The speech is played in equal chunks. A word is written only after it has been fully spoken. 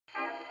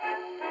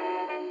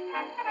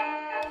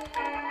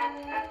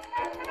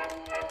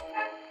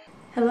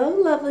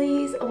Hello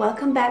lovelies,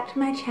 welcome back to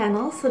my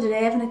channel. So today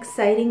I have an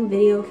exciting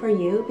video for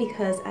you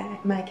because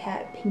my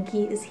cat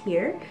Pinky is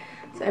here.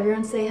 So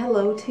everyone say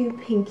hello to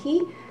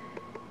Pinky.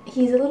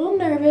 He's a little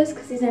nervous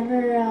because he's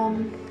never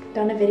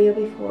done a video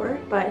before,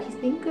 but he's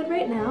being good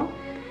right now.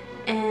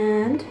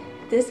 And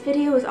this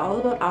video is all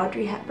about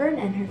Audrey Hepburn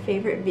and her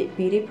favorite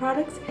beauty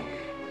products.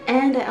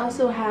 And I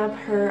also have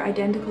her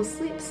identical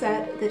sleep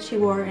set that she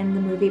wore in the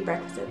movie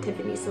Breakfast at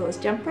Tiffany's. So let's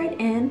jump right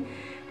in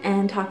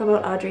and talk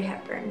about Audrey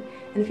Hepburn.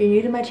 And if you're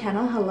new to my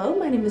channel, hello,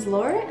 my name is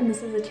Laura, and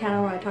this is a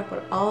channel where I talk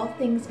about all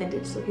things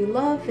vintage. So if you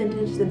love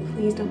vintage, then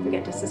please don't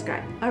forget to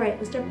subscribe. Alright,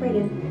 let's jump right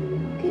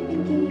in. Okay,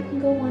 Pinky, you can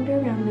go wander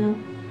around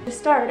now. To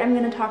start, I'm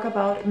going to talk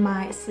about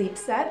my sleep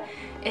set.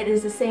 It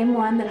is the same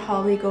one that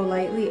Holly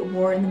Golightly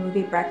wore in the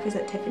movie Breakfast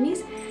at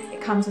Tiffany's.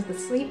 It comes with a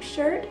sleep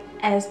shirt,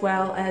 as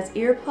well as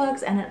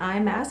earplugs and an eye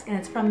mask, and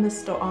it's from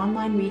the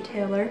online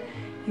retailer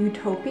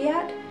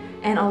Utopiat,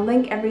 and I'll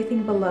link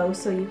everything below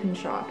so you can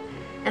shop.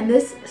 And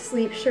this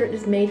sleep shirt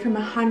is made from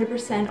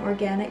 100%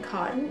 organic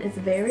cotton. It's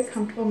very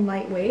comfortable and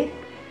lightweight,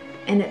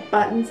 and it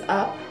buttons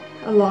up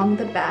along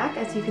the back,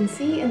 as you can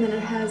see, and then it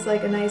has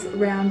like a nice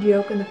round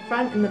yoke in the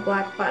front and the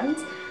black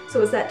buttons.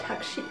 So it's that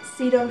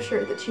tuxedo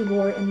shirt that she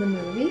wore in the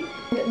movie.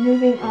 And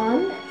moving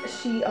on,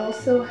 she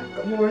also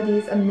wore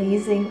these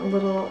amazing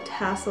little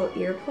tassel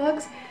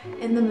earplugs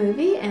in the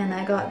movie, and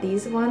I got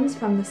these ones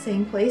from the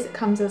same place. It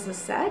comes as a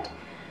set,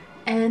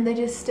 and they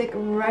just stick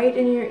right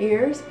in your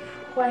ears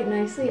quite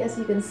nicely, as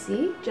you can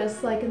see,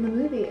 just like in the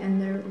movie,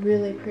 and they're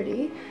really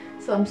pretty.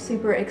 So I'm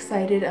super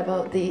excited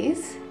about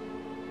these.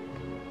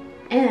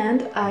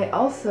 And I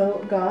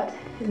also got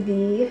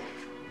the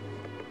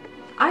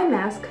eye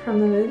mask from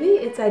the movie.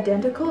 It's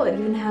identical. It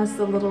even has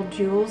the little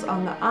jewels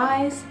on the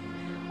eyes,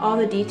 all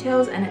the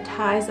details, and it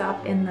ties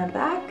up in the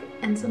back.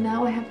 And so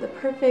now I have the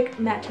perfect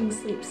matching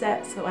sleep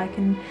set, so I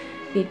can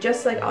be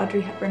just like Audrey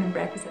Hepburn in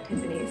Breakfast at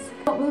Tiffany's.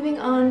 Moving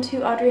on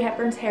to Audrey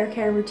Hepburn's hair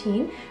care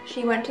routine,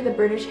 she went to the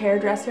British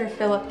hairdresser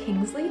Philip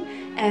Kingsley,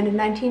 and in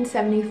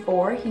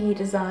 1974 he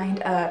designed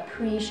a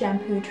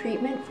pre-shampoo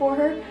treatment for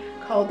her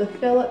called the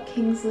Philip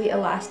Kingsley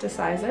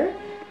Elasticizer.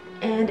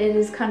 And it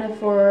is kind of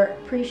for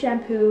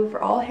pre-shampoo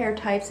for all hair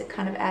types. It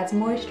kind of adds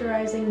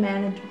moisturizing,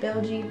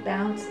 manageability,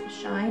 bounce,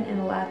 shine, and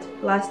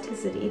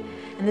elasticity.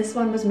 And this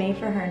one was made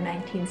for her in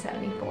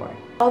 1974.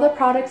 All the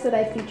products that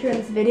I feature in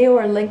this video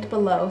are linked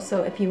below,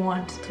 so if you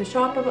want to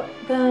shop about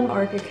them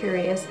or if you're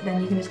curious, then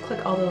you can just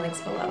click all the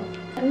links below.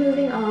 And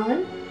moving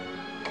on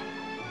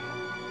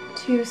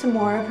to some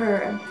more of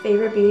her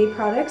favorite beauty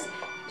products.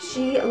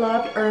 She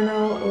loved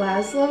Erno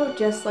Lazlo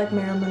just like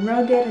Marilyn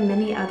Monroe did and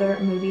many other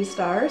movie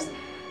stars.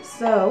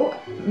 So,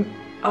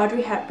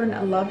 Audrey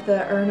Hepburn loved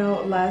the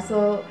Erno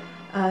Lazlo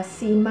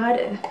Sea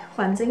Mud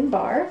Cleansing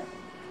Bar,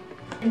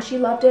 and she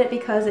loved it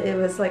because it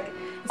was like,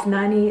 it's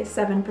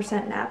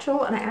 97%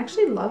 natural, and I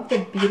actually love the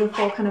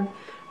beautiful kind of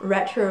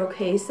retro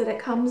case that it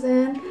comes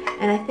in,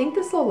 and I think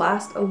this will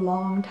last a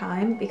long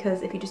time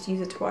because if you just use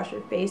it to wash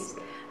your face,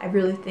 I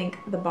really think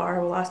the bar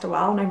will last a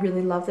while, and I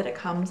really love that it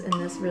comes in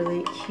this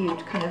really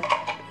cute kind of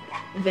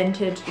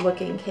vintage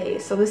looking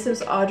case. So this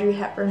is Audrey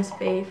Hepburn's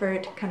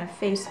favorite kind of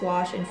face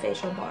wash and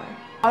facial bar.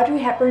 Audrey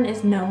Hepburn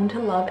is known to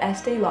love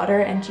Estee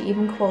Lauder, and she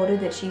even quoted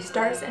that she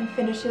starts and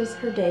finishes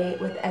her day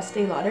with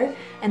Estee Lauder,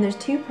 and there's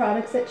two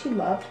products that she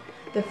loved.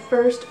 The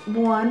first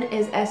one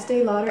is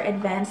Estee Lauder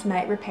Advanced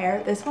Night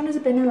Repair. This one has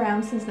been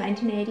around since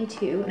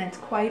 1982 and it's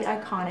quite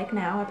iconic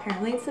now.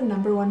 Apparently it's the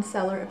 #1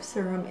 seller of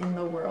serum in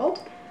the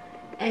world.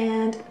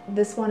 And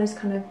this one is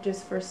kind of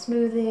just for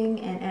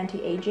smoothing and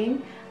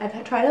anti-aging.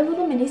 I've tried a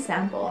little mini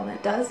sample and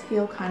it does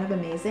feel kind of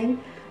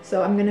amazing.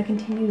 So I'm going to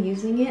continue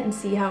using it and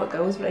see how it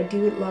goes, but I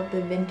do love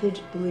the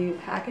vintage blue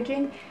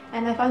packaging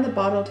and I find the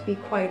bottle to be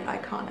quite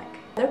iconic.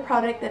 The other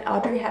product that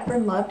Audrey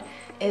Hepburn loved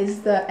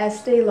is the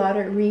Estee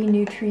Lauder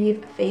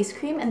Re-Nutriv face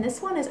cream, and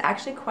this one is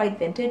actually quite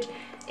vintage.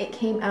 It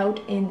came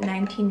out in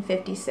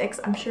 1956.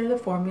 I'm sure the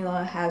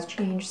formula has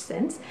changed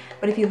since,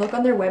 but if you look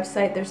on their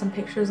website, there's some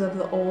pictures of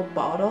the old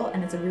bottle,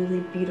 and it's a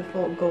really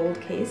beautiful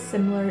gold case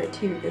similar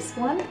to this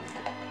one.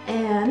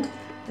 And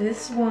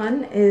this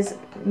one is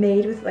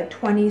made with like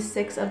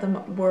 26 of the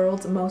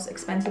world's most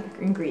expensive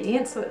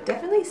ingredients, so it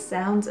definitely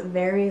sounds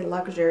very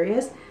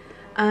luxurious.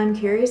 I'm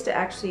curious to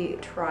actually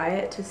try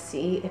it to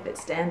see if it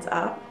stands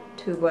up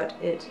to what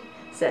it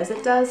says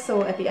it does.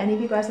 So if any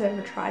of you guys have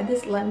ever tried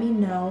this, let me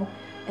know.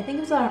 I think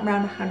it was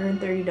around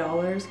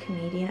 $130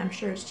 Canadian. I'm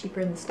sure it's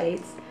cheaper in the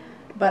States,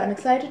 but I'm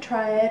excited to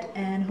try it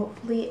and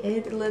hopefully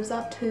it lives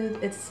up to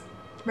its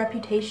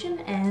reputation,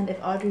 and if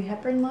Audrey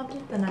Hepburn loved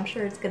it, then I'm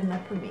sure it's good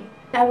enough for me.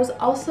 I was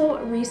also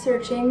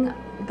researching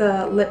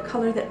the lip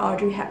color that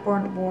Audrey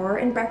Hepburn wore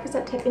in Breakfast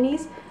at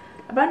Tiffany's.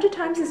 A bunch of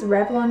times this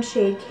Revlon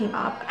shade came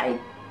up. I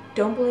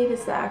don't believe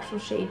it's the actual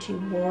shade she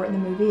wore in the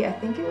movie. I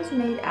think it was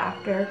made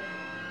after.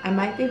 I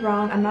might be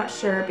wrong, I'm not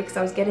sure, because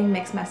I was getting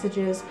mixed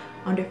messages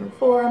on different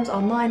forums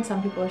online.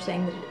 Some people are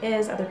saying that it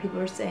is, other people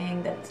are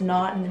saying that it's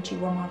not, and then she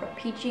wore more of a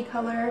peachy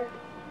color.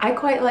 I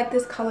quite like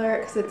this color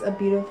because it's a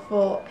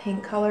beautiful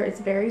pink color. It's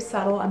very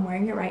subtle. I'm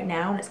wearing it right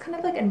now and it's kind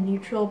of like a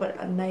neutral but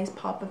a nice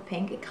pop of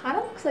pink. It kind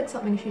of looks like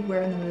something she'd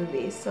wear in the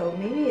movies, so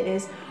maybe it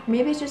is, or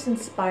maybe it's just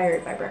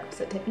inspired by Breakfast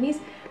at Tiffany's,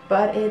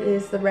 but it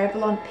is the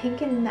Revlon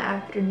Pink in the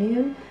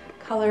Afternoon,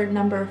 color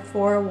number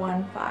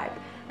 415.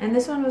 And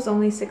this one was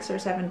only $6 or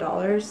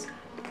 $7.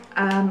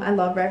 I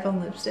love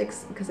Revlon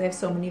lipsticks because they have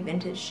so many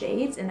vintage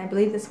shades, and I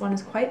believe this one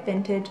is quite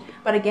vintage.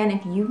 But again,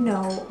 if you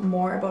know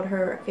more about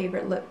her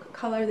favorite lip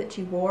color that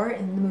she wore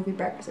in the movie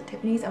Breakfast at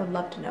Tiffany's, I would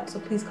love to know, so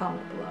please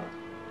comment below.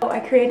 So I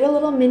created a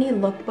little mini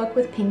lookbook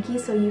with Pinky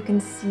so you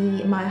can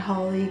see my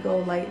Holly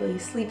Golightly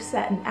sleep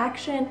set in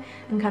action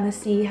and kind of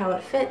see how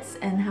it fits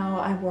and how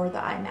I wore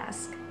the eye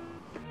mask.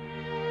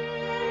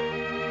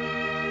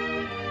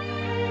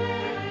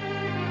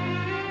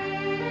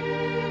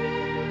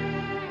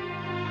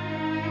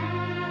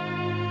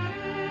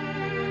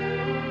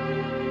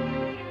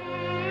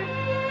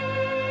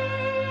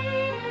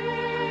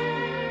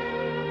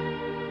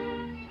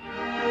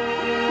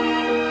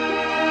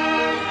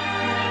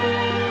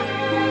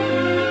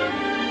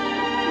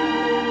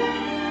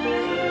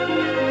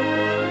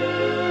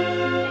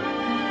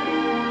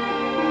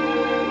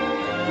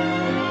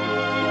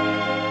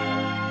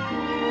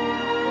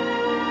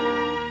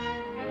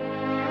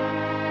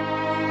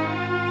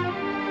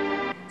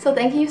 So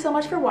thank you so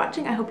much for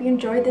watching. I hope you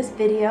enjoyed this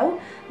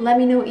video. Let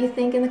me know what you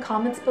think in the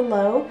comments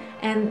below,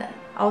 and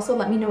also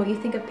let me know what you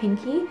think of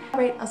Pinky.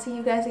 Alright, I'll see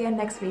you guys again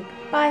next week.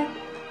 Bye!